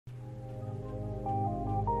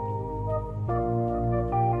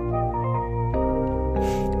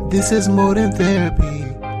This is More Than Therapy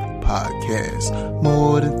podcast.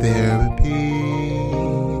 More than therapy.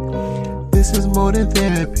 This is More Than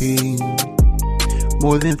Therapy.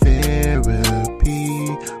 More Than Therapy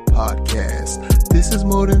podcast. This is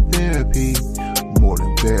More Than Therapy. More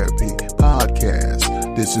Than Therapy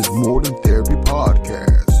podcast. This is More Than Therapy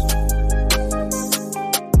podcast.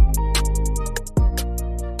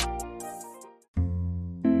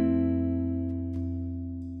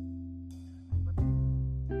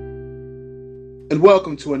 And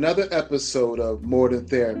welcome to another episode of More Than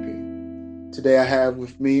Therapy. Today I have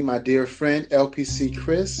with me my dear friend LPC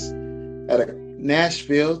Chris out of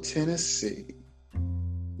Nashville, Tennessee.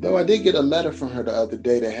 Though I did get a letter from her the other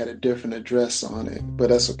day that had a different address on it, but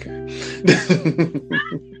that's okay.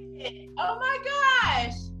 Oh my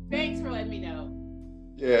gosh! Thanks for letting me know.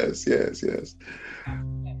 Yes. Today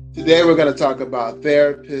we're going to talk about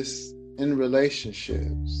therapists in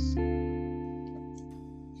relationships.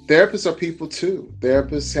 Therapists are people too.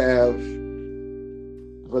 Therapists have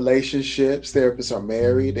relationships. Therapists are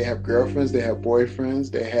married. They have girlfriends. They have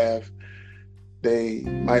boyfriends. They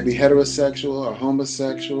might be heterosexual or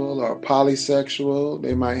homosexual or polysexual.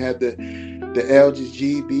 They might have the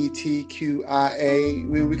LGBTQIA.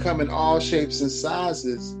 We come in all shapes and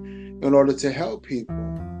sizes in order to help people.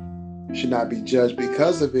 Should not be judged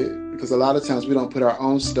because of it, because a lot of times we don't put our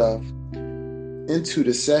own stuff into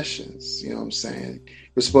the sessions. You know what I'm saying?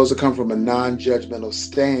 We're supposed to come from a non-judgmental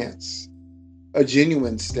stance, a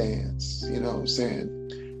genuine stance, you know what I'm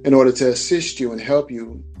saying, in order to assist you and help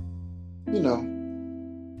you,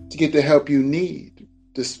 to get the help you need,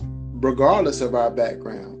 just regardless of our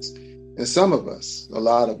backgrounds. And some of us, a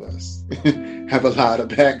lot of us, have a lot of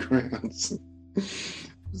backgrounds.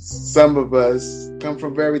 Some of us come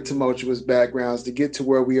from very tumultuous backgrounds to get to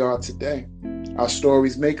where we are today. Our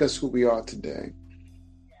stories make us who we are today.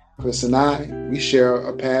 Chris and I, we share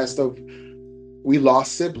a past of, we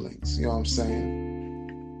lost siblings, you know what I'm saying?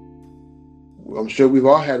 I'm sure we've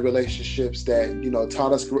all had relationships that,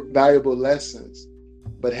 taught us valuable lessons,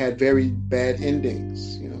 but had very bad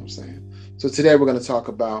endings, you know what I'm saying? So today we're going to talk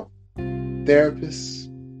about therapists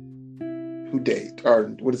who date, or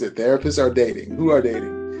what is it? Therapists are dating. Who are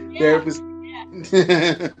dating? Yeah. Therapists.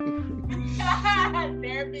 Yeah.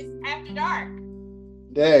 Therapists after dark.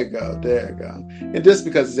 There you go. And just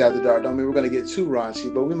because it's after dark, don't mean we're going to get too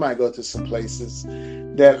raunchy, but we might go to some places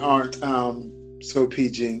that aren't so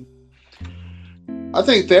PG. I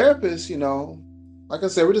think therapists, like I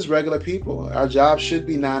said, we're just regular people. Our job should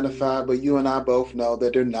be 9 to 5, but you and I both know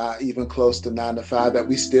that they're not even close to 9 to 5, that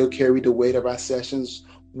we still carry the weight of our sessions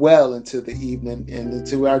well into the evening and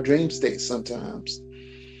into our dream state sometimes.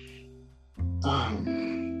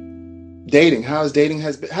 Dating. How has dating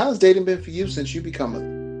been for you since you become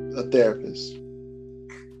a therapist?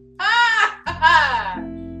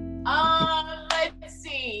 Let's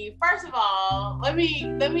see. First of all, let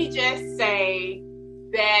me just say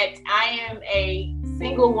that I am a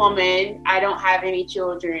single woman. I don't have any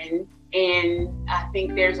children, and I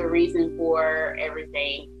think there's a reason for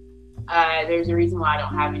everything. There's a reason why I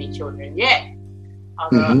don't have any children yet.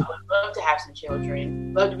 Although I would love to have some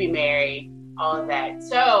children, love to be married, all of that.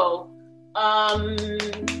 So,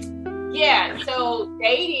 so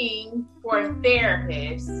dating for a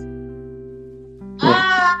therapist,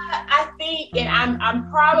 I think, and I'm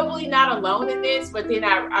probably not alone in this, but then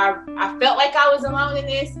I felt like I was alone in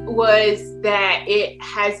this, was that it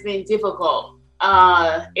has been difficult.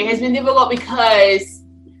 It has been difficult because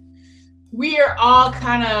we are all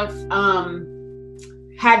kind of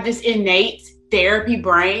have this innate therapy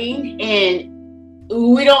brain, and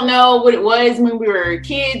we don't know what it was when we were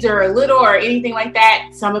kids or little or anything like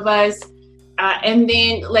that. Some of us, and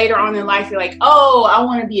then later on in life, you're like, oh, I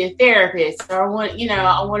want to be a therapist, or I want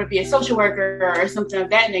to be a social worker or something of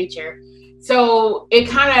that nature. So it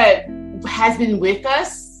kind of has been with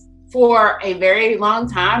us for a very long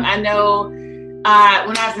time. I know when I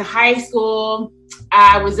was in high school,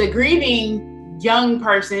 I was a grieving young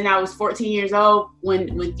person. I was 14 years old when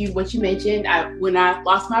what you mentioned, when I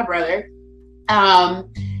lost my brother.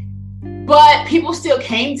 But people still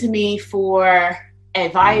came to me for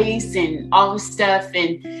advice and all this stuff.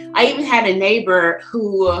 And I even had a neighbor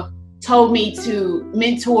who told me to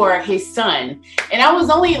mentor his son. And I was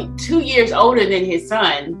only 2 years older than his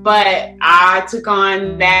son, but I took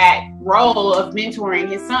on that role of mentoring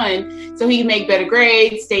his son so he can make better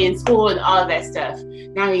grades, stay in school, and all of that stuff.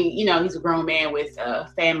 Now he's a grown man with a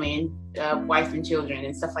family and wife and children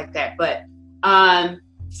and stuff like that. But,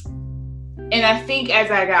 and I think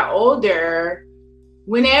as I got older,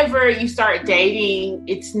 whenever you start dating,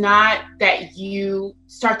 it's not that you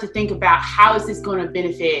start to think about how is this going to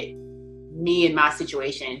benefit me and my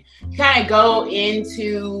situation. You kind of go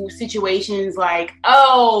into situations like,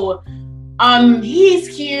 oh,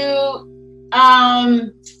 he's cute.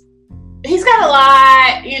 He's got a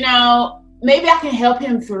lot, maybe I can help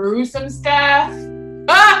him through some stuff,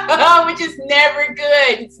 which is never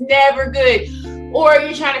good. It's never good. Or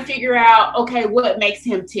you're trying to figure out, okay, what makes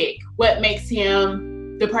him tick? What makes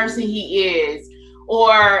him the person he is?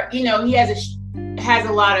 Or, he has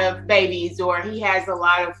a lot of babies, or he has a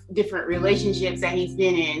lot of different relationships that he's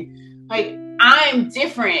been in. Like, I'm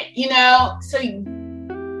different, So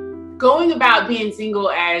going about being single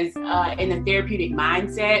as in a therapeutic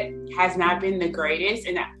mindset has not been the greatest.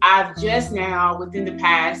 And I've just now, within the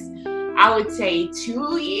past, I would say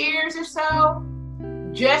 2 years or so,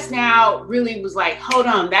 just now really was like, hold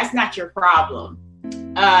on, that's not your problem.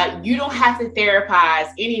 You don't have to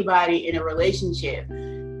therapize anybody in a relationship.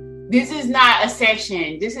 This is not a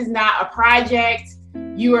session. This is not a project.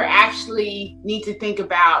 You are actually need to think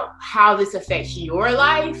about how this affects your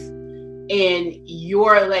life and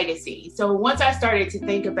your legacy. So once I started to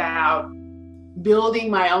think about building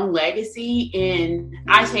my own legacy, and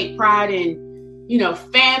I take pride in,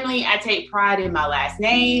 family, I take pride in my last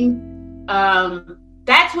name.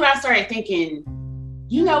 That's when I started thinking,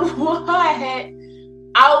 you know what?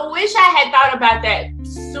 I wish I had thought about that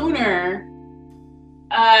sooner.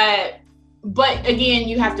 But again,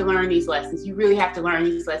 you have to learn these lessons. You really have to learn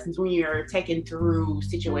these lessons when you're taken through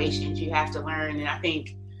situations. You have to learn. And I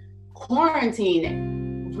think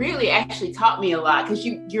quarantine really actually taught me a lot, because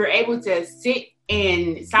you're able to sit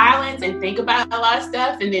in silence and think about a lot of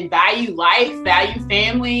stuff, and then value life, value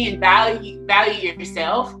family, and value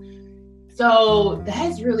yourself. So that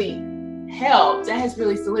has really helped. That has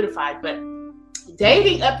really solidified. But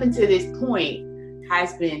dating up until this point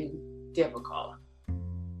has been difficult.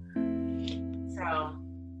 So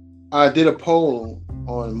I did a poll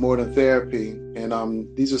on More Than Therapy, and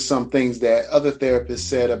these are some things that other therapists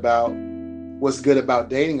said about what's good about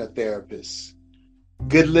dating a therapist.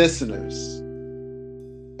 Good listeners,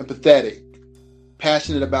 empathetic,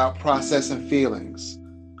 passionate about processing feelings,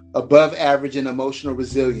 above average in emotional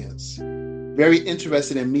resilience, very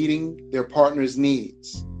interested in meeting their partner's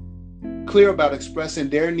needs, clear about expressing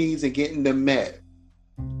their needs and getting them met,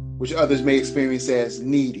 which others may experience as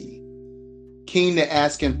needy, keen to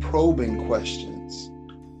asking probing questions,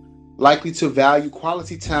 likely to value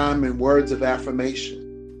quality time and words of affirmation,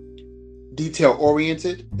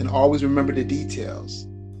 detail-oriented and always remember the details,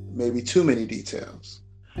 maybe too many details,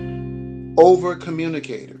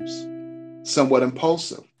 over-communicators, somewhat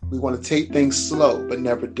impulsive. We want to take things slow but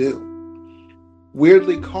never do.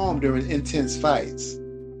 Weirdly calm during intense fights,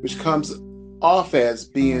 which comes off as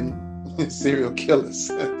being serial killers.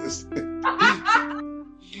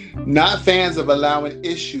 Not fans of allowing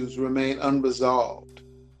issues remain unresolved.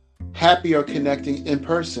 Happy or connecting in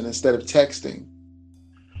person instead of texting.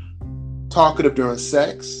 Talkative during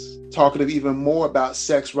sex. Talkative even more about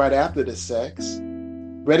sex right after the sex.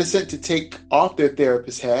 Reticent to take off their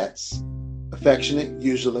therapist hats. Affectionate,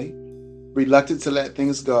 usually. Reluctant to let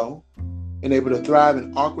things go. And able to thrive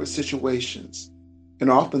in awkward situations. And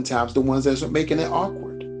oftentimes the ones that are making it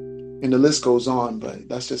awkward. And the list goes on, but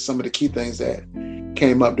that's just some of the key things that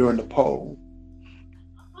came up during the poll.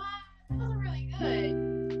 Those are really good.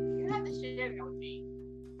 You have to share that with me.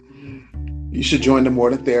 You should join the More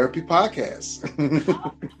Than Therapy podcast. Of course.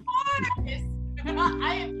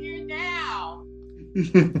 I am here now.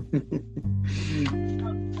 Those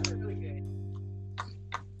are really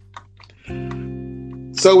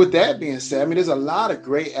good. So with that being said, there's a lot of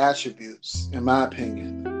great attributes, in my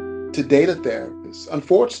opinion, to date a therapist.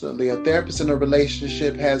 Unfortunately, a therapist in a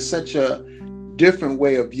relationship has such a different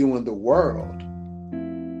way of viewing the world,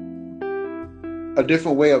 a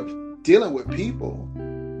different way of dealing with people,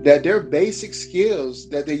 that their basic skills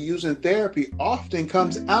that they use in therapy often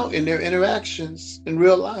comes out in their interactions in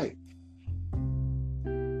real life.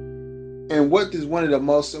 And what is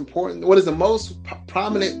the most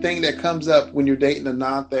prominent thing that comes up when you're dating a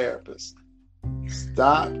non-therapist?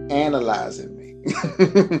 Stop analyzing me.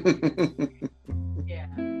 Yeah.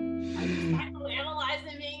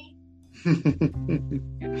 Analyzing me.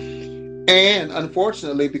 And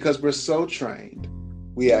unfortunately, because we're so trained,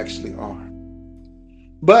 we actually are.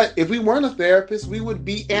 But if we weren't a therapist, we would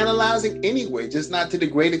be analyzing anyway, just not to the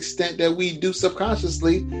great extent that we do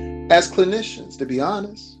subconsciously as clinicians, to be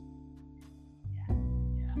honest.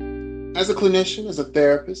 As a clinician, as a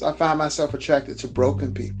therapist, I find myself attracted to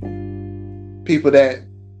broken people. People that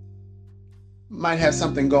might have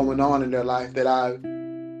something going on in their life that I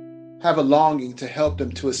have a longing to help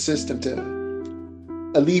them, to assist them, to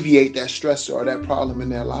alleviate that stressor or that problem in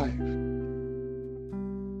their life.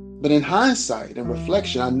 But in hindsight and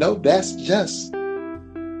reflection, I know that's just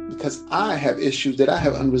because I have issues that I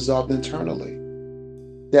have unresolved internally,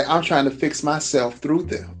 that I'm trying to fix myself through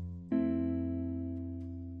them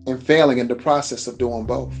and failing in the process of doing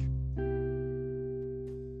both.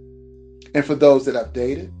 And for those that I've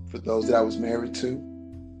dated, for those that I was married to,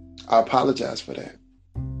 I apologize for that.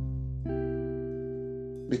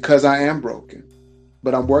 Because I am broken,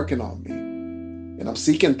 but I'm working on me. And I'm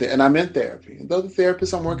seeking and I'm in therapy. And though the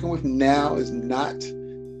therapist I'm working with now is not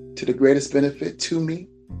to the greatest benefit to me,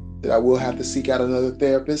 that I will have to seek out another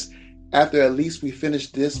therapist after at least we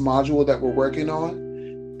finish this module that we're working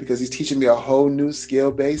on, because he's teaching me a whole new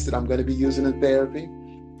skill base that I'm going to be using in therapy.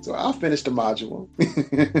 So I'll finish the module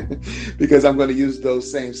because I'm going to use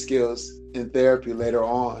those same skills in therapy later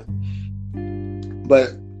on.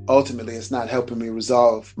 But ultimately, it's not helping me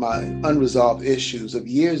resolve my unresolved issues of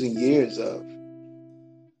years and years of,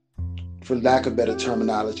 for lack of better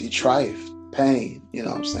terminology, strife, pain, you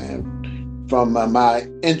know what I'm saying? From my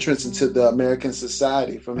entrance into the American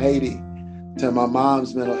society, from Haiti, to my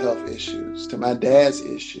mom's mental health issues, to my dad's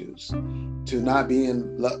issues, to not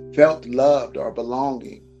being felt loved or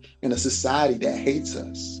belonging in a society that hates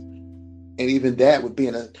us. And even that, with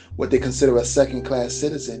being what they consider a second-class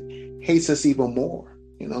citizen, hates us even more.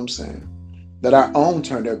 You know what I'm saying? That our own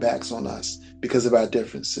turn their backs on us because of our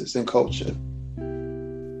differences in culture.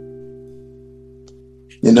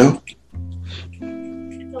 You know?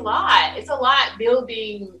 It's a lot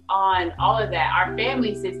building on all of that. Our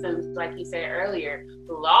family systems, like you said earlier,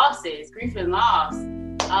 losses, grief and loss.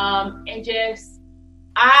 And just,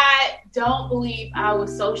 I don't believe I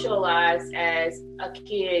was socialized as a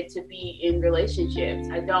kid to be in relationships.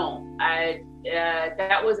 I don't.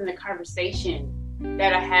 That wasn't a conversation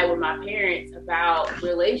that I had with my parents about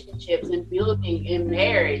relationships and building in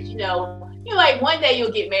marriage. You know, like one day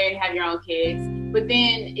you'll get married and have your own kids, but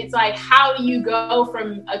then it's like, how do you go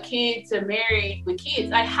from a kid to married with kids?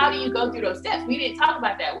 Like, how do you go through those steps? We didn't talk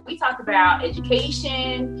about that. We talked about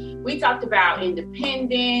education. We talked about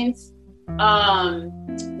independence, all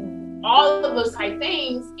of those type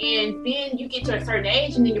things. And then you get to a certain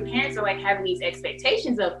age and then your parents are like having these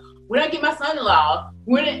expectations of, when I get my son-in-law,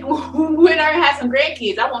 when I have some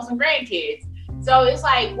grandkids, I want some grandkids. So it's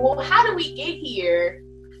like, well, how do we get here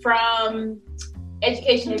from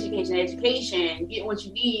education, getting what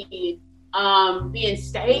you need, being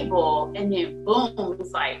stable, and then boom,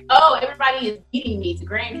 it's like, oh, everybody is beating me to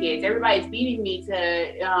grandkids. Everybody's beating me to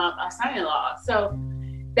a son-in-law. So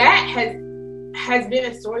that has been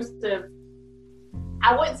a source of,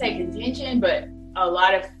 I wouldn't say contention, but a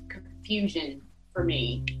lot of confusion for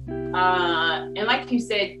me. And like you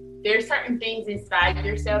said, there's certain things inside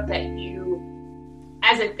yourself that you,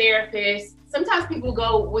 as a therapist, sometimes people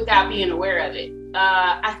go without being aware of it.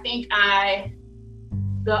 I think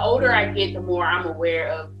the older I get, the more I'm aware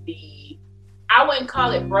of I wouldn't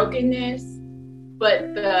call it brokenness, but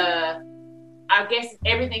I guess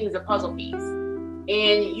everything is a puzzle piece.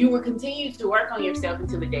 And you will continue to work on yourself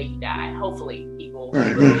until the day you die. Hopefully people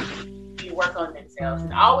will work on themselves.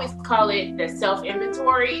 And I always call it the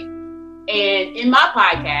self-inventory. And in my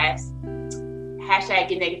podcast,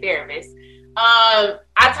 #GetNakedTherapist, I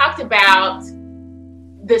talked about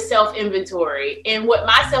the self-inventory and what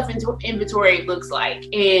my self-inventory looks like.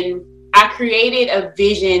 And I created a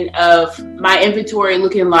vision of my inventory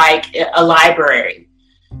looking like a library.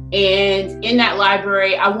 And in that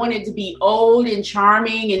library, I wanted to be old and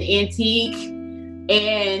charming and antique.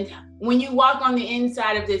 And when you walk on the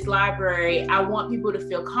inside of this library, I want people to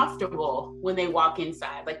feel comfortable when they walk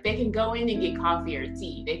inside. Like they can go in and get coffee or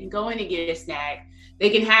tea. They can go in and get a snack. They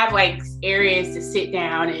can have like areas to sit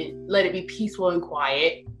down and let it be peaceful and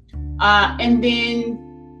quiet. And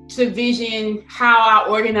then to vision how I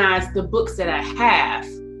organize the books that I have.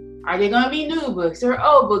 Are they going to be new books or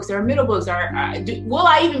old books or middle books? Will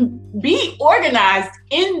I even be organized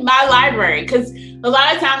in my library? Because a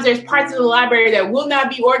lot of times there's parts of the library that will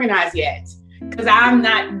not be organized yet because I'm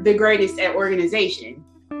not the greatest at organization.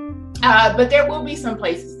 But there will be some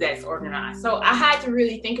places that's organized. So I had to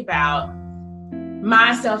really think about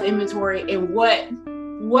my self-inventory and what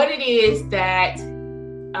it is that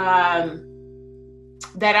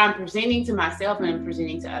I'm presenting to myself and I'm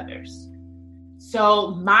presenting to others.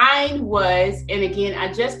 So mine was, and again,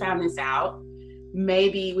 I just found this out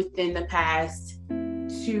maybe within the past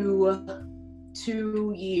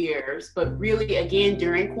two years, but really again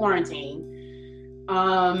during quarantine,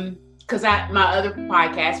 because my other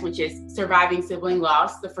podcast, which is Surviving Sibling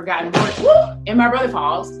Loss, The Forgotten Mourners, and my brother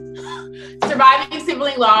Paul's Surviving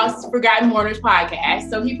Sibling Loss, Forgotten Mourners podcast.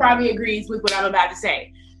 So he probably agrees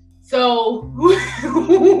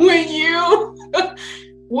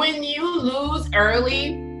when you lose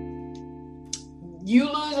early, you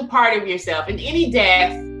lose a part of yourself. In any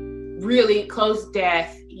death, really close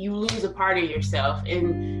death, you lose a part of yourself.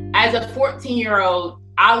 And as a 14-year-old,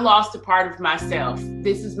 I lost a part of myself.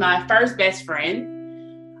 This is my first best friend,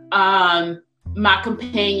 my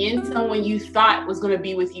companion, someone you thought was going to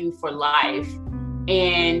be with you for life.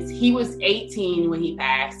 And he was 18 when he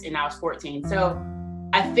passed, and I was 14. So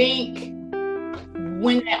I think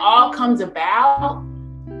when it all comes about,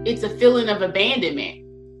 it's a feeling of abandonment.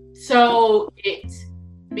 So it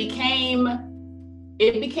became,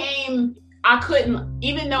 I couldn't,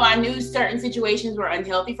 even though I knew certain situations were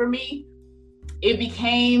unhealthy for me, it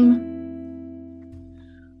became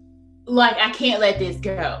like, I can't let this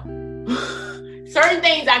go. Certain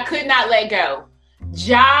things I could not let go.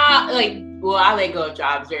 I let go of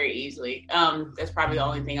jobs very easily. That's probably the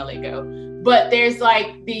only thing I let go. But there's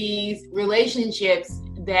like these relationships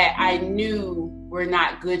that I knew were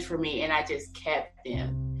not good for me, and I just kept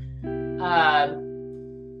them.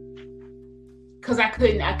 Because I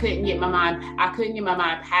couldn't get my mind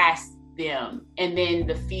past them. And then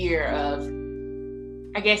the fear of,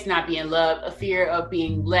 I guess, not being loved, a fear of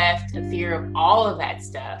being left, a fear of all of that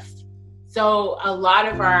stuff. So a lot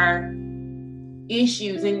of our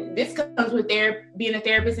issues, and this comes with being a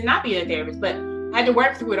therapist and not being a therapist, but I had to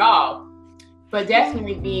work through it all. But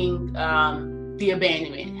definitely being the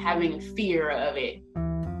abandonment, having fear of it.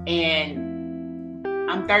 And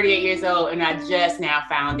I'm 38 years old, and I just now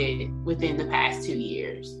found it within the past 2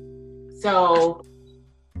 years. So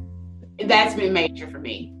that's been major for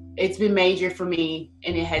me. It's been major for me,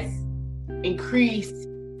 and it has increased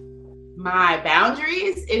my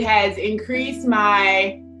boundaries. It has increased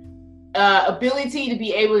my ability to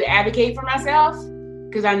be able to advocate for myself,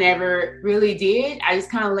 because I never really did. I just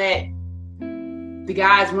kind of let the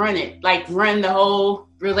guys run the whole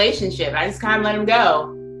relationship. I just kind of let them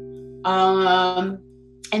go.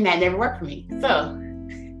 And that never worked for me. So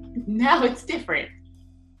now it's different.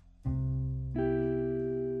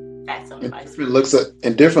 That's some advice.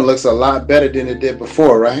 Different looks a lot better than it did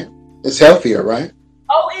before, right? It's healthier, right?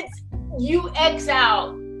 Oh, you X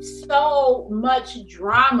out so much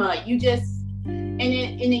drama. You just, and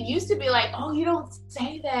it used to be like, oh, you don't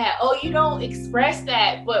say that. Oh, you don't express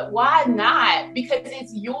that. But why not? Because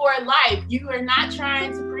it's your life. You are not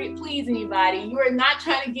trying to please anybody. You are not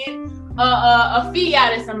trying to get a fee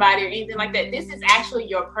out of somebody or anything like that. This is actually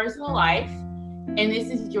your personal life, and this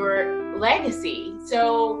is your legacy.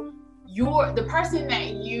 So the person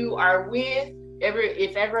that you are with,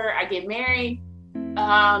 if ever I get married,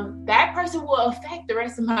 that person will affect the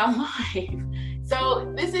rest of my life.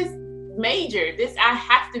 So this is major. I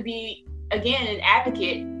have to be, again, an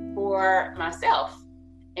advocate for myself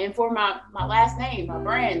and for my last name, my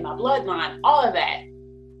brand, my bloodline, all of that.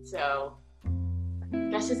 So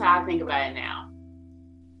that's just how I think about it now.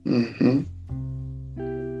 Mm-hmm.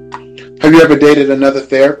 Have you ever dated another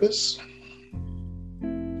therapist?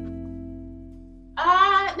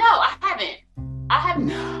 No, I haven't. I have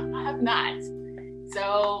not.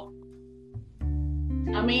 So,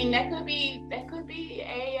 I mean, that could be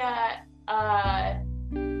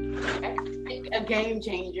a game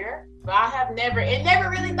changer, but I never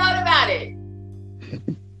really thought about it.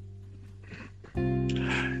 I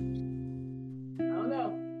don't know.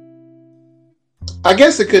 I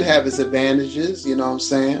guess it could have its advantages, you know what I'm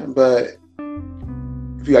saying? But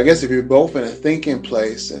if you're both in a thinking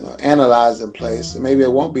place and an analyzing place, maybe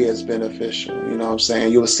it won't be as beneficial, you know what I'm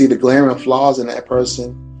saying? You'll see the glaring flaws in that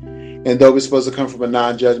person. And though we're supposed to come from a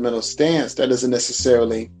non-judgmental stance, that doesn't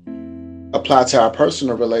necessarily apply to our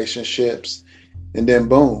personal relationships. And then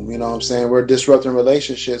boom, you know what I'm saying? We're disrupting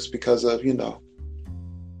relationships because of,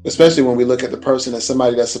 especially when we look at the person as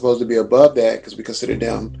somebody that's supposed to be above that, because we consider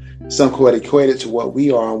them somewhat equated to what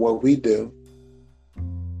we are and what we do.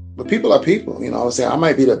 But people are people, you know what I'm saying? I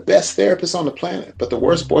might be the best therapist on the planet, but the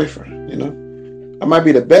worst boyfriend, I might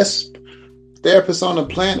be the best therapist on the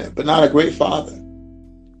planet, but not a great father,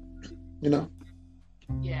 Yeah.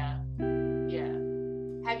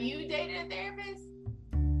 Have you dated a therapist?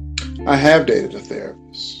 I have dated a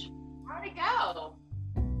therapist. How'd it go?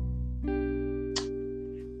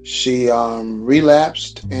 She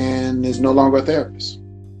relapsed and is no longer a therapist.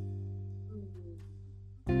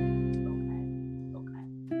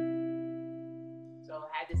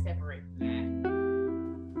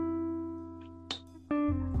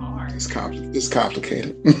 It's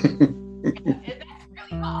complicated. That's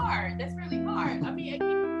really hard. I mean,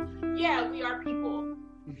 yeah, we are people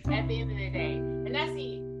at the end of the day. And that's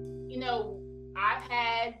I've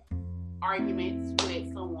had arguments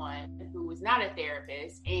with someone who was not a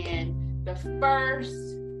therapist, and the first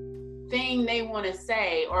thing they want to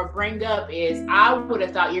say or bring up is, I would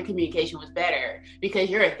have thought your communication was better because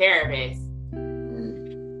you're a therapist.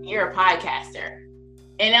 You're a podcaster.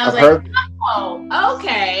 And I was oh,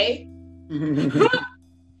 okay.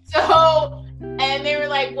 So, and they were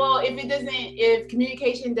like, well, if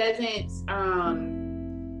communication doesn't,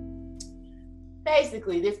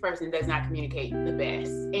 basically this person does not communicate the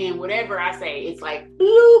best. And whatever I say, it's like,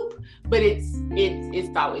 bloop, but it's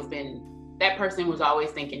always been, that person was always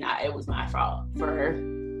thinking it was my fault for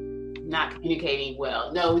not communicating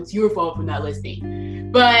well. No, it's your fault for not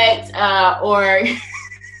listening. But, or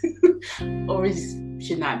we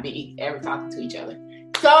should not be ever talking to each other.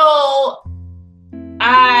 So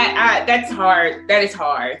that's hard. That is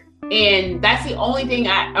hard. And that's the only thing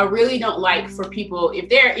I really don't like for people. If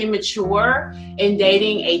they're immature in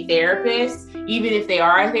dating a therapist, even if they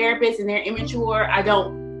are a therapist and they're immature,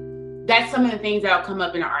 that's some of the things that'll come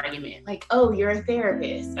up in an argument. Like, oh, you're a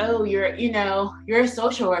therapist. Oh, you're a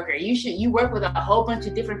social worker. You work with a whole bunch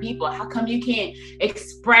of different people. How come you can't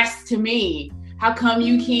express to me? How come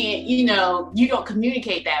you can't, you don't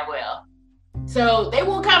communicate that well? So they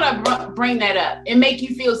will kind of bring that up and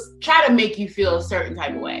try to make you feel a certain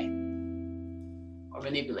type of way or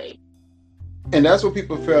manipulate. And that's what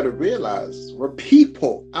people fail to realize. We're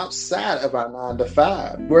people outside of our 9 to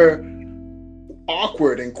 5. We're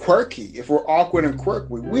awkward and quirky. If we're awkward and quirky,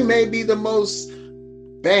 we may be the most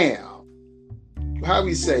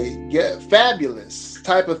fabulous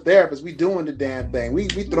type of therapist. We doing the damn thing. We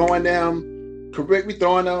throwing them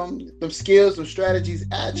skills, them strategies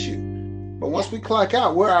at you. But once we clock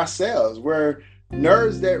out, we're ourselves. We're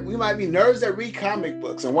nerds we might be nerds that read comic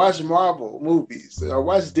books and watch Marvel movies or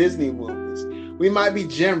watch Disney movies. We might be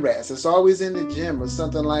gym rats that's always in the gym or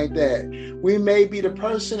something like that. We may be the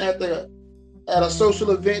person at a social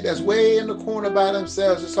event that's way in the corner by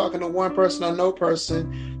themselves, just talking to one person or no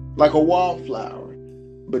person, like a wallflower.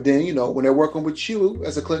 But then, when they're working with you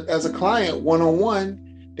as a client one-on-one,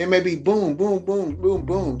 they may be boom, boom, boom, boom,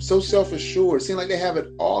 boom, so self-assured, seem like they have it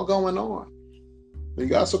all going on. But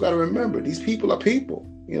you also got to remember, these people are people.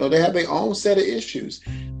 They have their own set of issues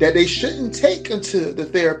that they shouldn't take into the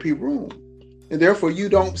therapy room. And therefore, you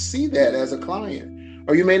don't see that as a client.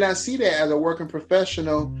 Or you may not see that as a working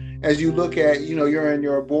professional as you look at, you're in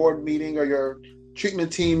your board meeting or your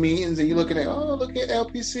treatment team meetings and you're looking at, oh, look at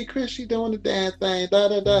LPC Chris, she doing the damn thing,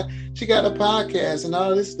 da-da-da. She got a podcast and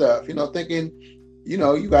all this stuff, thinking, you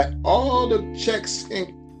got all the checks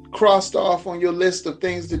crossed off on your list of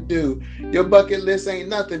things to do. Your bucket list ain't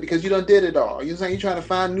nothing because you done did it all. You're saying you're trying to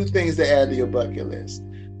find new things to add to your bucket list.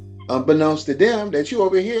 Unbeknownst to them that you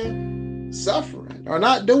over here suffering or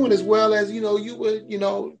not doing as well as, you would,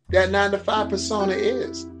 that 9 to 5 persona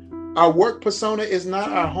is. Our work persona is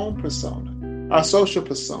not our home persona, our social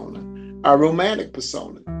persona, our romantic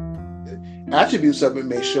persona. Attributes of it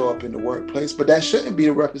may show up in the workplace, but that shouldn't be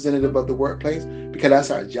a representative of the workplace because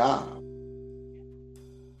that's our job.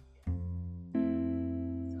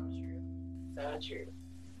 So true.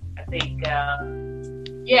 I think,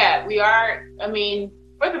 we are,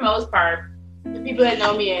 for the most part, the people that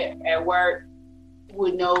know me at work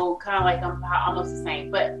would know kind of like I'm almost the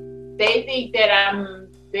same, but they think that I'm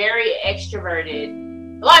very extroverted.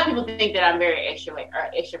 A lot of people think that I'm very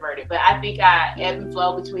extroverted, but I think I ebb and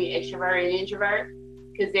flow between extrovert and introvert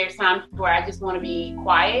because there's times where I just want to be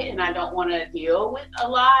quiet and I don't want to deal with a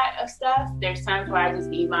lot of stuff. There's times where I just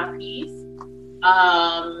need my peace.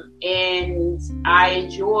 And I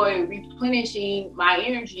enjoy replenishing my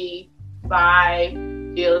energy by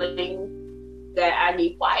feeling that I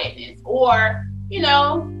need quietness. Or,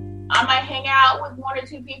 I might hang out with 1 or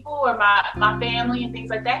 2 people or my family and things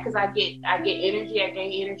like that because I get energy. I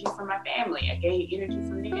gain energy from my family. I gain energy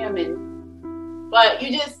from them. But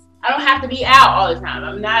I don't have to be out all the time.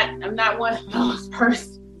 I'm not one of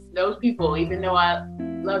those people, even though I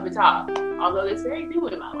love to talk. Although it's very new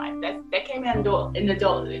in my life. That came in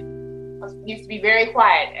adulthood. I used to be very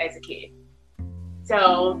quiet as a kid.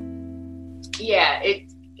 So I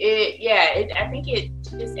think it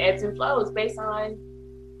just ebbs and flows based on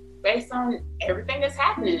everything that's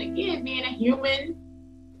happening. Again, being a human,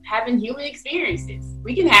 having human experiences.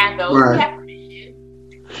 We can have those. Right. We have permission.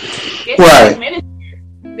 Right.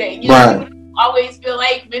 Ministers, that, always feel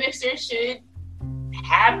like ministers should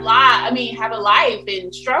have a life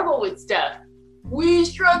and struggle with stuff. We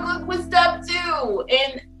struggle with stuff too,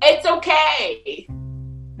 and it's okay.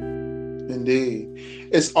 Indeed.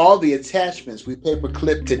 It's all the attachments we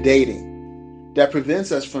paperclip to dating that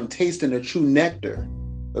prevents us from tasting the true nectar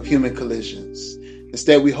of human collisions.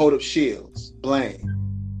 Instead, we hold up shields, blame,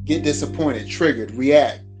 get disappointed, triggered,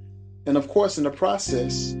 react, and of course, in the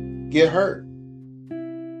process, get hurt.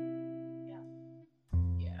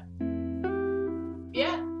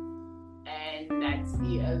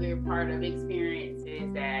 part of experience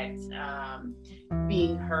is that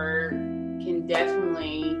being hurt can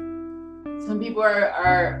definitely, some people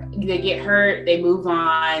are they get hurt, they move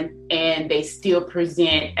on, and they still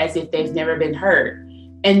present as if they've never been hurt.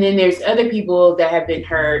 And then there's other people that have been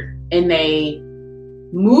hurt and they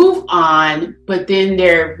move on, but then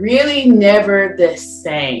they're really never the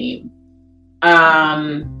same.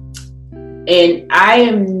 And I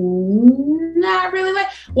am not really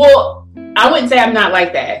I wouldn't say I'm not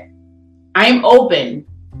like that. I am open,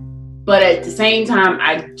 but at the same time,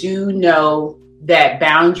 I do know that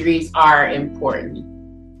boundaries are important,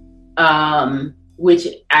 which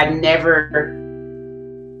I never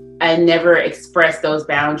expressed those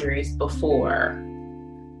boundaries before.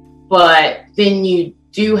 But then you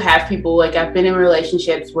do have people, like I've been in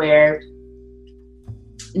relationships where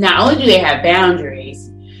not only do they have boundaries,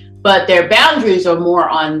 but their boundaries are more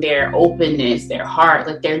on their openness, their heart,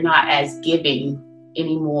 like they're not as giving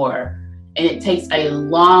anymore. And it takes a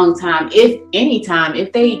long time,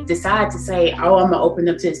 if they decide to say, oh, I'm gonna open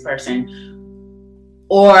up to this person,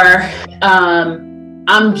 or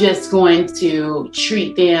I'm just going to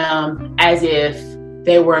treat them as if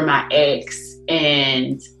they were my ex,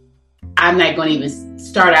 and I'm not going to even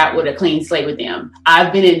start out with a clean slate with them.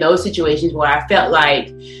 I've been in those situations where I felt like,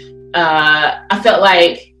 and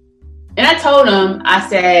I told him, I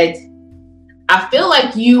said, I feel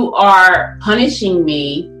like you are punishing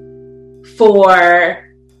me for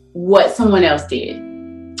what someone else did.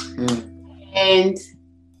 And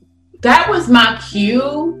that was my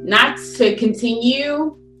cue not to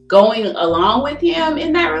continue going along with him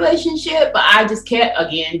in that relationship. But I just kept,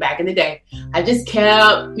 again, back in the day, I just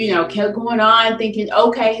kept going on thinking,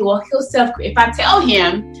 okay, well, if I tell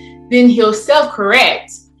him, then he'll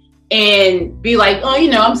self-correct and be like, oh,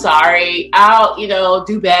 I'm sorry, I'll,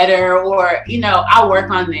 do better, or, I'll work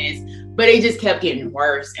on this. But it just kept getting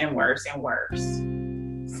worse and worse and worse.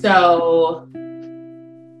 So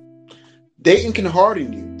dating can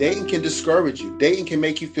harden you. Dating can discourage you. Dating can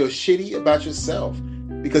make you feel shitty about yourself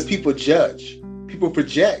because people judge, people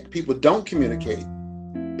project, people don't communicate.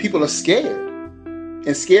 People are scared.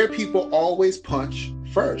 And scared people always punch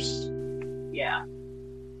first. Yeah.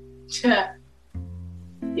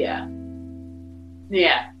 Yeah.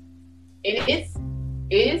 It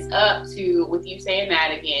is up to, with you saying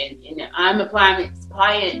that again, and I'm applying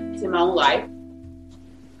it to my own life.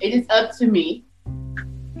 It is up to me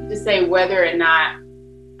to say whether or not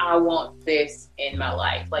I want this in my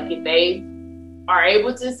life. Like if they are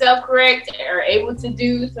able to self-correct, are able to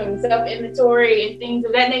do some self-inventory and things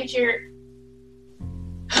of that nature,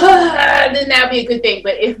 then that'd be a good thing.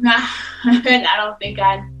 But if not, I don't think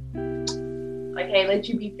I'd like, hey, let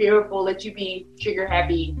you be fearful, let you be trigger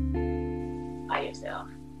happy by yourself.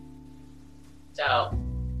 So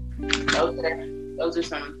those are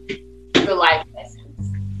some real life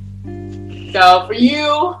lessons. So for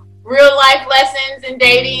you, real life lessons in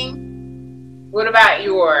dating, what about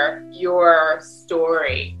your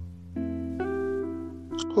story?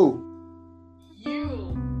 Who? You.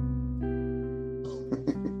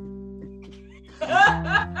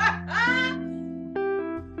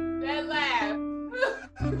 That laugh.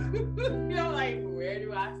 You're like, where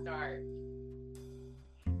do I start?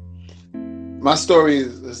 My story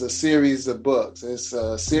is a series of books. It's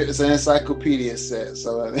an encyclopedia set.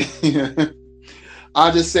 So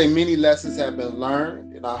I'll just say many lessons have been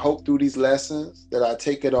learned, and I hope through these lessons that I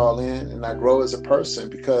take it all in and I grow as a person,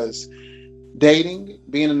 because dating,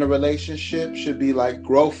 being in a relationship should be like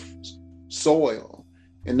growth soil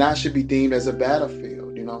and not should be deemed as a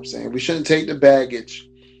battlefield. You know what I'm saying? We shouldn't take the baggage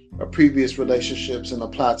of previous relationships and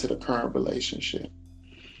apply to the current relationship.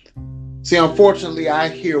 See, unfortunately, I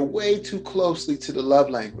adhere way too closely to the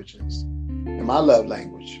love languages. And my love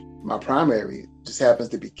language, my primary, just happens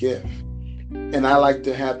to be gift. And I like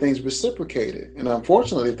to have things reciprocated. And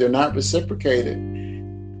unfortunately, if they're not reciprocated,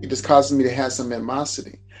 it just causes me to have some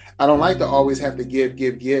animosity. I don't like to always have to give,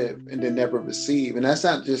 and then never receive. And that's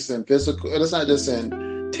not just in physical, that's not just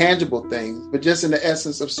in tangible things, but just in the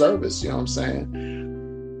essence of service. You know what I'm saying?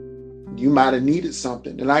 You might have needed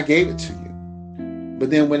something, and I gave it to you. But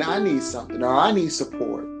then when I need something or I need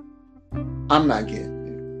support, I'm not getting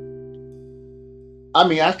it. I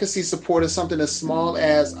mean, I could see support as something as small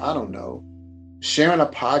as, I don't know, sharing a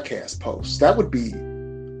podcast post. That would be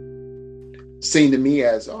seen to me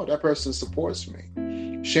as, oh, that person supports me.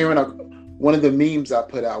 Sharing one of the memes I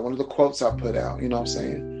put out, one of the quotes I put out, you know what I'm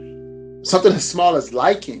saying? Something as small as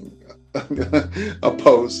liking a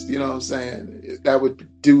post, you know what I'm saying? That would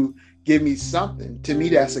give me something. To me,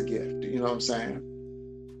 that's a gift, you know what I'm saying?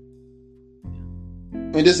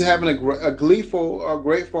 And just having a gleeful or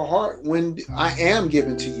grateful heart when I am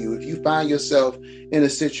given to you. If you find yourself in a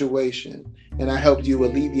situation and I helped you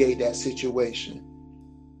alleviate that situation,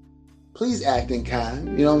 please act in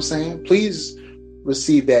kind. You know what I'm saying? Please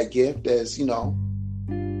receive that gift as,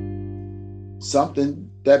 something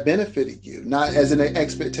that benefited you, not as an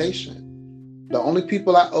expectation. The only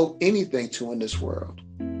people I owe anything to in this world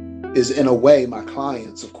is, in a way, my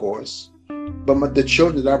clients, of course, but the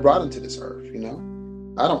children that I brought into this earth,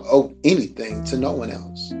 I don't owe anything to no one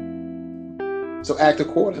else. So act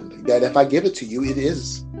accordingly. That if I give it to you, it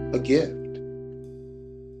is a gift.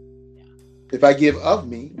 If I give of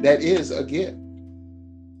me, that is a gift.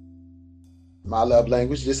 My love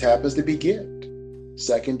language just happens to be gift.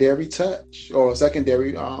 Secondary touch, or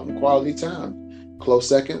secondary quality time. Close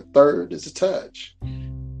second, third is a touch.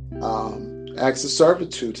 Acts of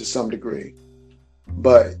servitude to some degree.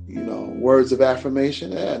 But, words of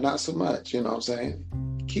affirmation, not so much, you know what I'm saying?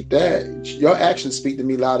 Keep that. Your actions speak to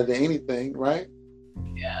me louder than anything, right?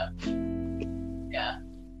 Yeah.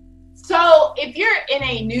 So if you're in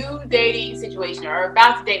a new dating situation or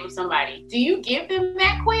about to date with somebody, do you give them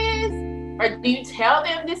that quiz? Or do you tell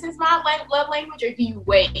them this is my love language, or do you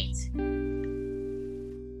wait?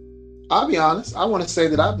 I'll be honest. I want to say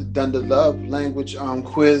that I've done the love language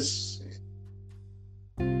quiz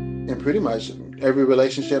in pretty much every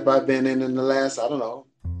relationship I've been in the last,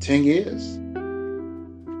 10 years.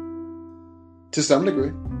 To some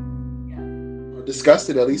degree. Yeah. Or discussed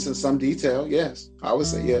it, at least in some detail. Yes. I would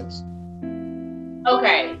say yes.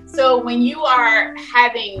 Okay. So when you are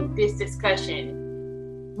having this discussion,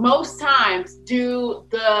 most times do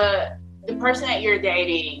the person that you're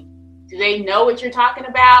dating, do they know what you're talking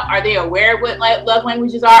about? Are they aware of what love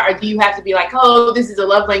languages are? Or do you have to be like, oh, this is a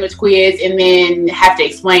love language quiz, and then have to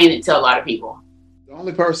explain it to a lot of people? The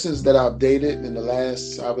only persons that I've dated in the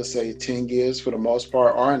last, I would say, 10 years for the most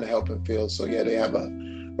part are in the helping field. So yeah, they have a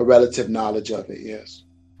relative knowledge of it, yes.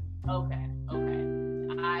 Okay.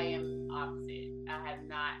 I am opposite. I have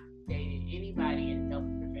not dated anybody in the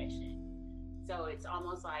helping profession. So it's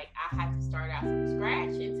almost like I have to start out from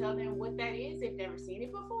scratch and tell them what that is. They've never seen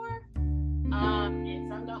it before. And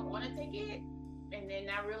some don't want to take it. And then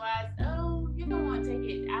I realize, oh, you don't want to take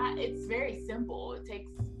it. It's very simple. It takes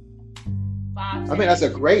 5 seconds. That's a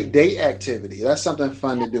great date activity. That's something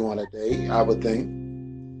fun to do on a date, I would think.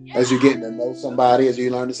 Yeah. As you're getting to know somebody, as you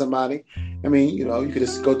learn to somebody. You could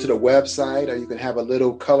just go to the website, or you can have a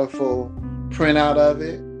little colorful printout of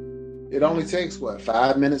it. It only takes,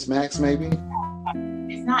 5 minutes max, maybe?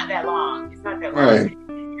 It's not that long. Right. It's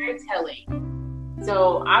very telling.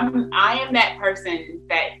 So I am that person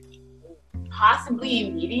that possibly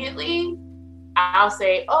immediately I'll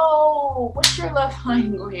say, oh, what's your love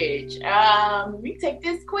language? We take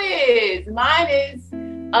this quiz. Mine is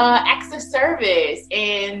acts of service.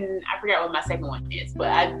 And I forgot what my second one is, but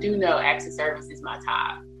I do know acts of service is my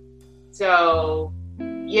top. So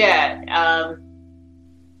yeah,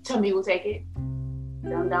 some people take it,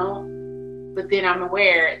 some don't. But then I'm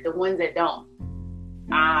aware the ones that don't,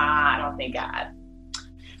 I don't think I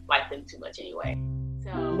like them too much anyway.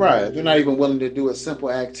 So, right. If you're not even willing to do a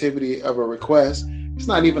simple activity of a request, it's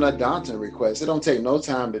not even a daunting request. It don't take no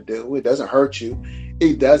time to do. It doesn't hurt you.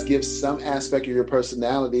 It does give some aspect of your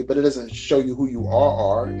personality, but it doesn't show you who you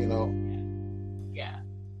are, Yeah.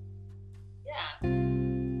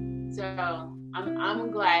 So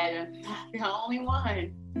I'm glad I'm not the only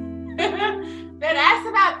one that asked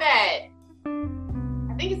about that.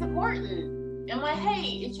 I think it's important. I'm like,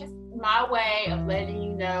 hey, it's just my way of letting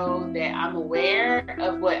you know that I'm aware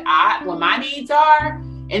of what my needs are,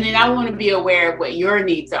 and then I want to be aware of what your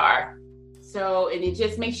needs are. So, and it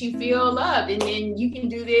just makes you feel loved. And then you can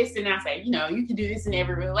do this, and I say, you can do this in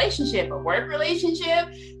every relationship, a work relationship,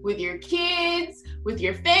 with your kids, with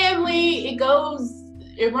your family.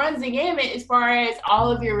 It runs the gamut as far as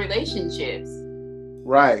all of your relationships.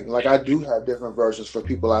 Right. Like I do have different versions for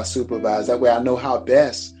people I supervise. That way I know how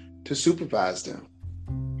best to supervise them.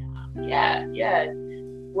 Yeah.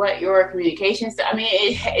 What your communications,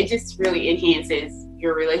 it just really enhances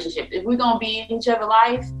your relationship. If we're going to be in each other's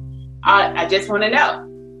life, I just want to know.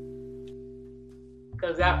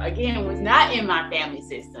 Because I, again, was not in my family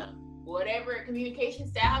system. Whatever communication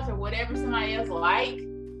styles or whatever somebody else liked,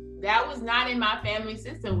 that was not in my family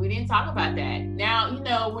system. We didn't talk about that. Now,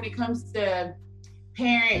 when it comes to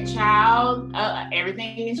parent-child,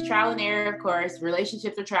 everything is trial and error, of course.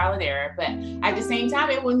 Relationships are trial and error. But at the same time,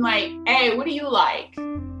 it wasn't like, hey, what do you like?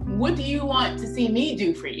 What do you want to see me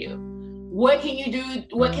do for you? What can you do?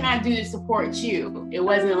 What can I do to support you? It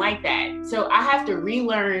wasn't like that. So I have to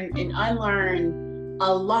relearn and unlearn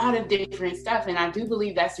a lot of different stuff. And I do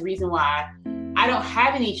believe that's the reason why I don't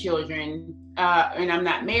have any children, and I'm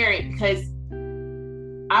not married because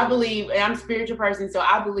I believe, and I'm a spiritual person, so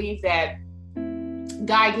I believe that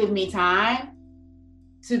God give me time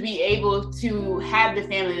to be able to have the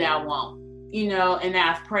family that I want, and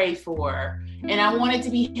that I've prayed for. And I wanted to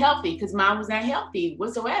be healthy because mine was not healthy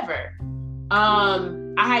whatsoever.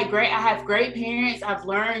 I have great parents. I've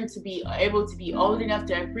learned to be able to be old enough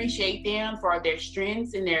to appreciate them for their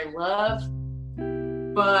strengths and their love.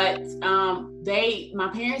 But my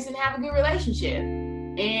parents didn't have a good relationship,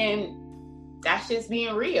 and that's just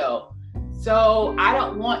being real. So I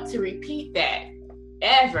don't want to repeat that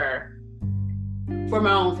ever for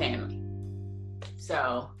my own family.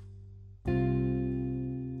 So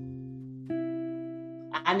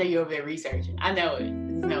I know you're over there researching. I know it.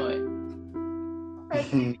 Just know it.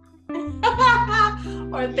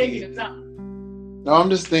 Or thinking of something. No, I'm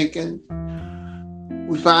just thinking.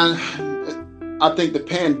 I think the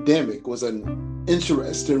pandemic was an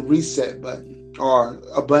interesting reset button, or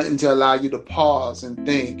a button to allow you to pause and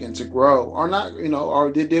think and to grow, or not, or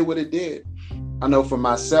it did what it did. I know for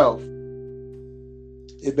myself,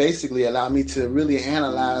 it basically allowed me to really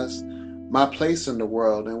analyze my place in the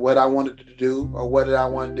world and what I wanted to do, or what I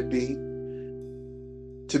wanted to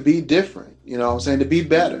be different, to be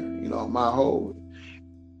better. My whole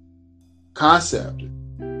concept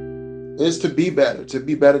is to be better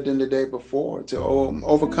than the day before, to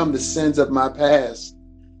overcome the sins of my past,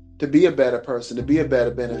 to be a better person, to be a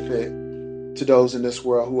better benefit to those in this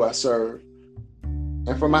world who I serve,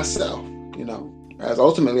 and for myself, as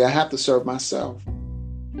ultimately I have to serve myself.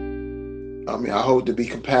 I hope to be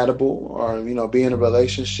compatible, or, be in a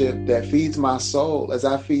relationship that feeds my soul as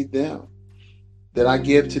I feed them, that I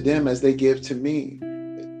give to them as they give to me.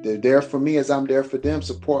 They're there for me as I'm there for them,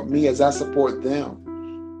 support me as I support them.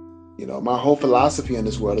 My whole philosophy in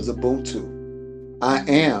this world is Ubuntu. I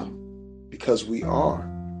am because we are.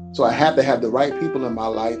 So I have to have the right people in my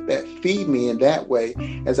life that feed me in that way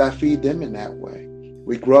as I feed them in that way.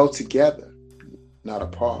 We grow together, not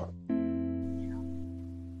apart.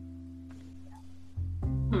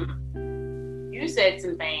 You said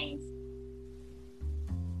some things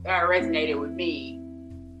that resonated with me.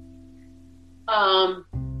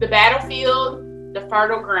 The battlefield, the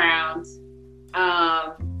fertile ground,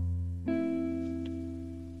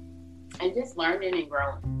 and just learning and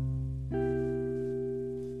growing.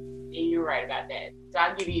 And you're right about that. So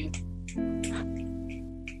I'll give you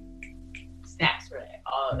snaps for that,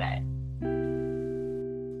 all of that.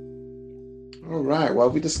 All right. Well,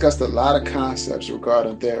 we discussed a lot of concepts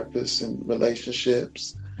regarding therapists and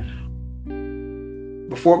relationships.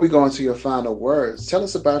 Before we go into your final words, tell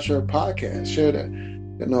us about your podcast. Share a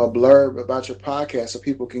blurb about your podcast so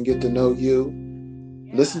people can get to know you,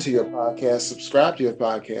 listen to your podcast, subscribe to your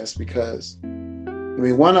podcast, because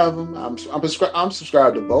one of them, I'm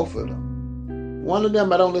subscribed to both of them. One of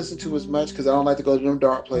them I don't listen to as much because I don't like to go to them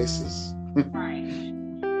dark places. Right.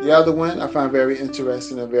 The other one I find very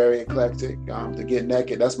interesting and very eclectic. To Get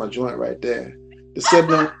Naked, that's my joint right there. The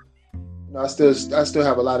sibling, I still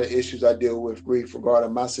have a lot of issues I deal with, grief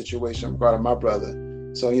regarding my situation, regarding my brother.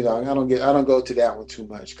 So I don't go to that one too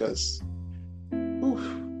much because, boy,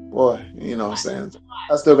 what I'm saying.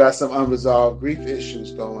 I still got some unresolved grief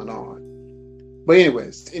issues going on. But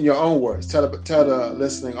anyways, in your own words, tell the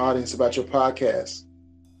listening audience about your podcast.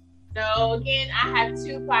 So again, I have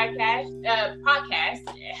two podcasts.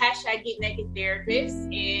 #Get Naked Therapist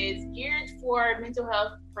is geared for mental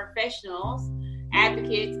health professionals,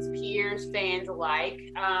 advocates, peers, fans alike.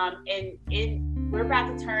 And we're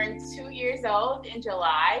about to turn 2 years old in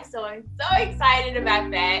July, so I'm so excited about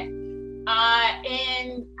that.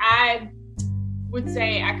 And I would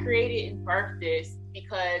say I created and birthed this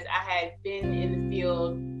because I had been in the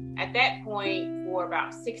field at that point for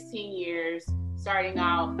about 16 years, starting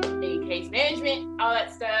out in case management, all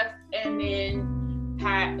that stuff, and then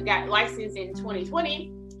got licensed in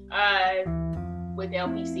 2020 with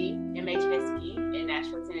LPC, MHSP in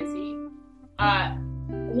Nashville, Tennessee.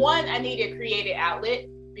 One, I need a creative outlet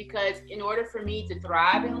because in order for me to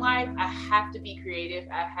thrive in life, I have to be creative.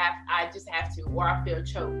 I just have to, or I feel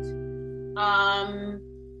choked.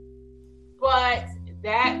 But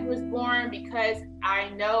that was born because I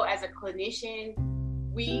know as a clinician,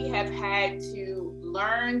 we have had to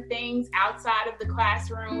learn things outside of the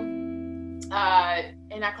classroom.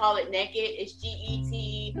 And I call it NECKID. It's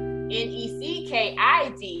GETNECKID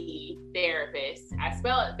therapist. I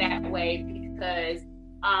spell it that way because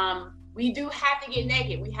we do have to get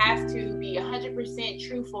naked. We have to be 100%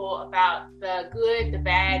 truthful about the good, the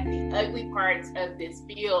bad, the ugly parts of this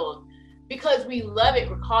field because we love it.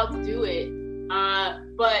 We're called to do it.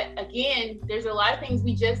 But again, there's a lot of things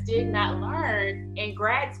we just did not learn in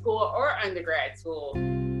grad school or undergrad school.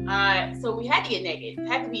 So we had to get naked,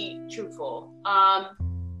 had to be truthful.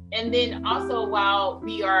 And then also, while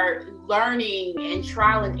we are learning and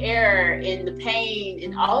trial and error and the pain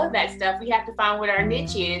and all of that stuff, we have to find what our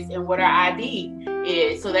niche is and what our ID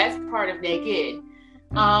is. So that's part of Naked.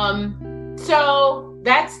 So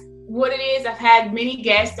that's what it is. I've had many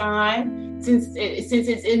guests on since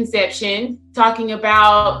its inception, talking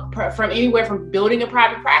about from anywhere from building a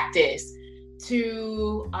private practice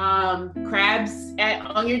to crabs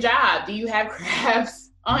on your job. Do you have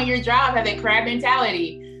crabs on your job? Have that crab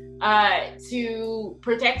mentality? To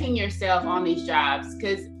protecting yourself on these jobs,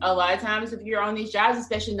 because a lot of times if you're on these jobs,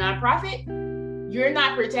 especially nonprofit, you're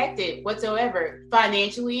not protected whatsoever,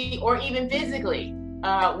 financially or even physically.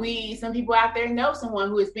 Some people out there know someone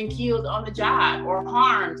who has been killed on the job or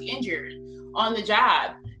harmed, injured on the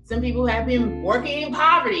job. Some people have been working in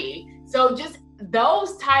poverty. So just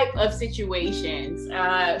those type of situations,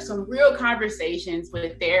 some real conversations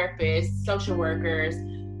with therapists, social workers,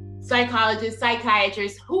 psychologists,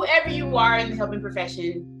 psychiatrists, whoever you are in the helping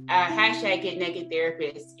profession, hashtag Get Naked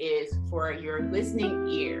Therapist is for your listening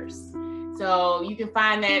ears. So you can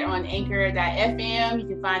find that on anchor.fm. You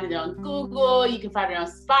can find it on Google. You can find it on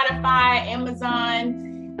Spotify, Amazon.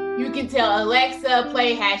 You can tell Alexa,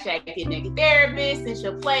 play hashtag Get Naked Therapist, and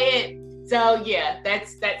she'll play it. So yeah,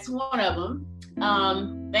 that's one of them.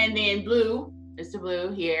 And then Blue, Mr.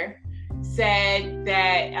 Blue here, said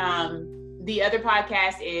that the other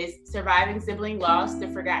podcast is Surviving Sibling Loss, the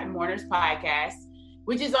Forgotten Mourners podcast,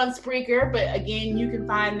 which is on Spreaker. But again, you can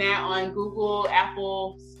find that on Google,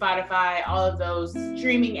 Apple, Spotify, all of those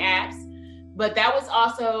streaming apps. But that was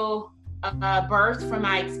also birthed from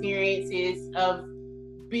my experiences of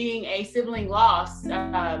being a sibling loss,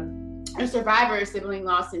 a survivor of sibling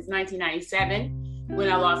loss since 1997,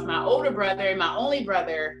 when I lost my older brother and my only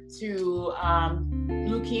brother to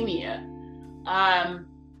leukemia.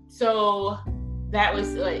 So that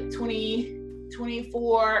was like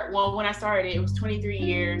 24. Well, when I started, it was 23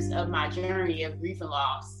 years of my journey of grief and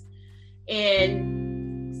loss.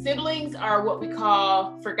 And siblings are what we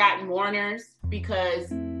call forgotten mourners, because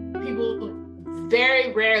people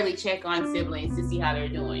very rarely check on siblings to see how they're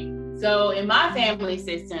doing. So in my family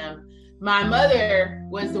system, my mother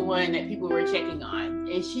was the one that people were checking on.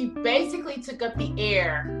 And she basically took up the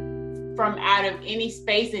air from out of any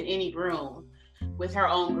space in any room with her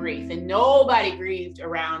own grief, and nobody grieved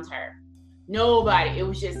around her. Nobody. It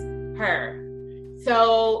was just her.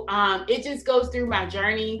 So it just goes through my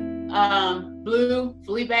journey. Blue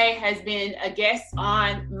Felipe has been a guest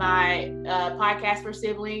on my podcast for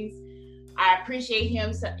siblings. I appreciate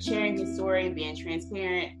him sharing his story and being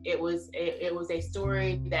transparent. It was a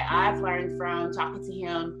story that I've learned from talking to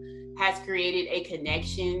him, has created a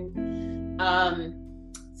connection.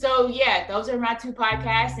 So yeah, those are my two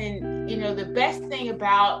podcasts. And, the best thing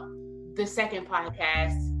about the second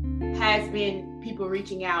podcast has been people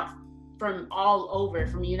reaching out from all over,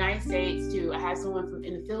 from the United States to, I have someone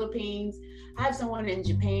in the Philippines. I have someone in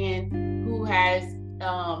Japan who has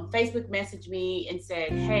Facebook messaged me and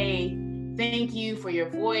said, hey, thank you for your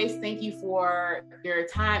voice. Thank you for your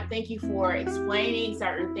time. Thank you for explaining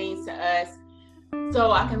certain things to us,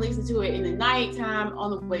 so I can listen to it in the nighttime,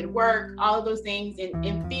 on the way to work, all of those things,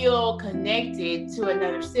 and feel connected to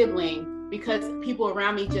another sibling, because people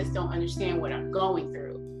around me just don't understand what I'm going through.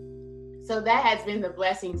 So that has been the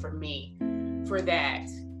blessing for me for that.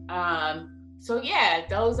 So yeah,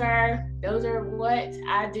 those are what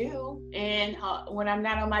I do. And when I'm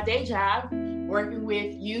not on my day job, working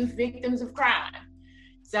with youth victims of crime.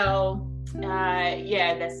 So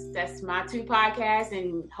yeah, that's my two podcasts,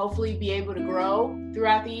 and hopefully be able to grow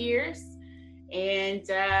throughout the years and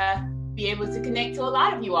be able to connect to a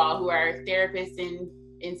lot of you all who are therapists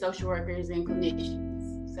and social workers and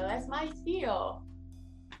clinicians. So that's my spiel.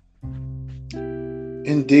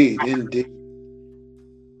 Indeed.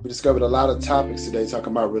 We discovered a lot of topics today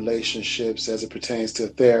talking about relationships as it pertains to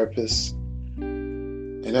therapists.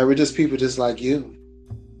 And that we're just people just like you.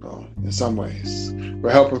 In some ways, we're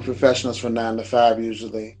helping professionals from 9 to 5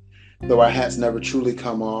 usually, though our hats never truly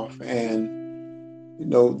come off.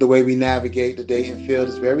 And the way we navigate the dating field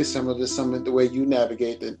is very similar to some of the way you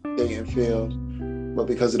navigate the dating field, but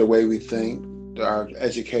because of the way we think, our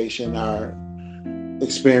education, our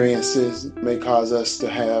experiences may cause us to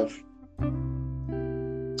have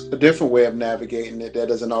a different way of navigating it that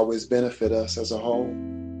doesn't always benefit us as a whole.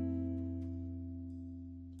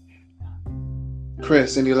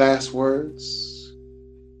 Chris, any last words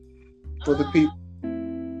for the people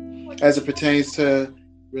as it pertains to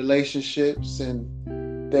relationships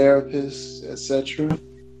and therapists, etc.?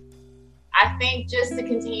 I think just to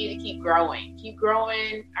continue to keep growing and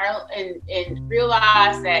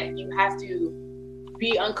realize that you have to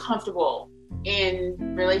be uncomfortable in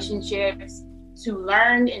relationships to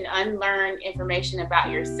learn and unlearn information about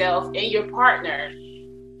yourself and your partner.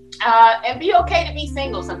 And be okay to be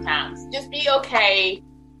single sometimes. Just be okay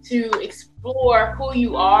to explore who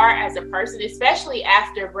you are as a person, especially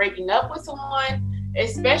after breaking up with someone,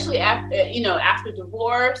 especially after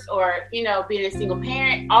divorce or, being a single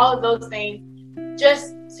parent, all of those things,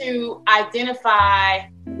 just to identify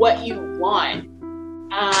what you want.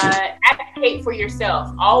 Advocate for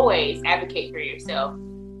yourself. Always advocate for yourself.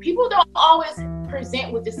 People don't always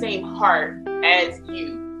present with the same heart as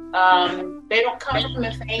you. They don't come from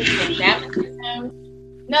the same family system,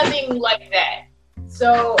 nothing like that.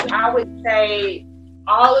 So I would say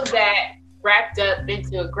all of that wrapped up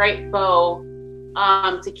into a great bow,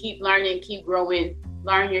 to keep learning, keep growing,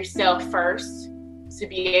 learn yourself first to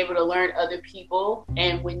be able to learn other people.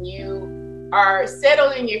 And when you are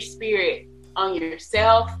settled in your spirit on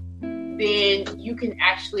yourself, then you can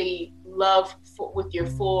actually love with your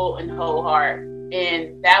full and whole heart.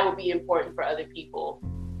 And that will be important for other people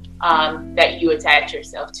that you attach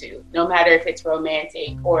yourself to, no matter if it's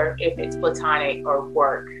romantic or if it's platonic or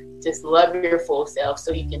work. Just love your full self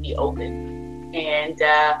so you can be open. And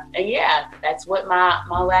yeah, that's what my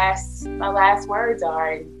last words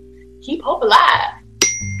are. And keep hope alive.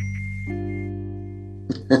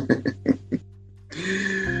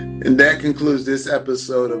 And that concludes this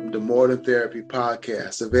episode of the More Than Therapy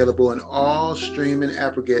podcast, available in all streaming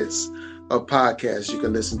aggregates of podcasts. You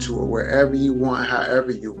can listen to it wherever you want,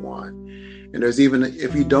 however you want. And there's even,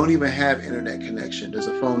 if you don't even have internet connection, there's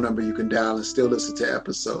a phone number you can dial and still listen to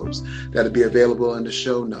episodes that'll be available in the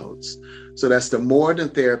show notes. So that's the More Than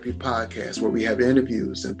Therapy podcast, where we have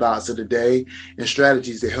interviews and thoughts of the day and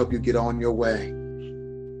strategies to help you get on your way.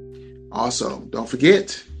 Also, don't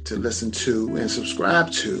forget to listen to and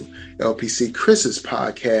subscribe to LPC Chris's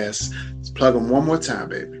podcast. Let's plug them one more time,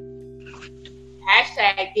 baby. #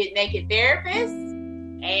 Get Naked Therapist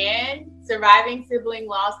and Surviving Sibling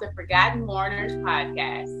Loss, the Forgotten Mourners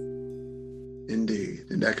podcast. Indeed.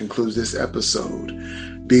 And that concludes this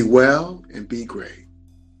episode. Be well and be great.